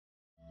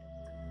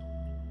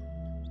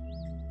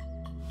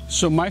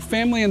So my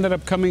family ended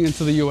up coming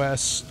into the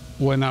U.S.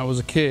 when I was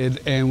a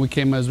kid, and we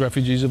came as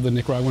refugees of the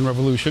Nicaraguan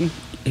Revolution.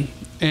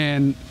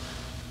 And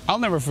I'll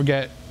never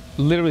forget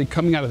literally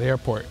coming out of the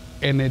airport,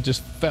 and it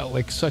just felt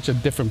like such a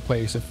different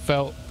place. It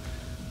felt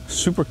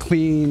super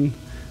clean,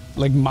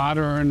 like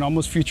modern,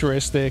 almost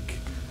futuristic.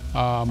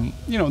 You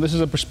know, this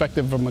is a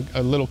perspective from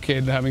a little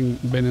kid having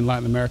been in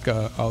Latin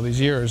America all these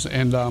years,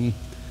 and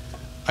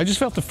I just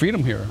felt the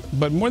freedom here.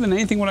 But more than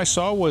anything, what I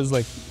saw was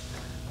like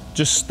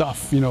just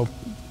stuff, you know,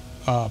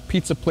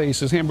 pizza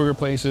places, hamburger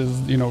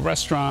places, you know,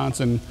 restaurants,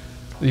 and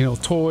you know,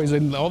 toys,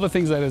 and all the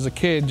things that as a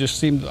kid just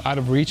seemed out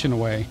of reach in a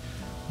way,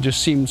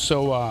 just seemed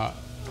so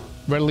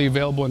readily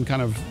available and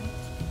kind of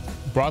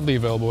broadly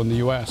available in the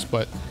U.S.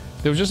 But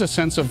there was just a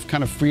sense of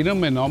kind of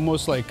freedom and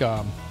almost like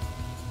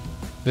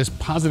this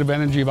positive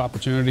energy of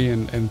opportunity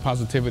and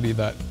positivity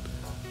that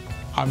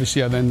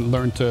obviously I then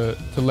learned to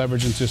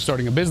leverage into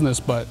starting a business.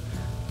 But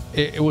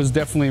it was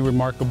definitely a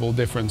remarkable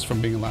difference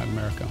from being in Latin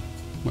America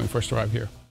when we first arrived here.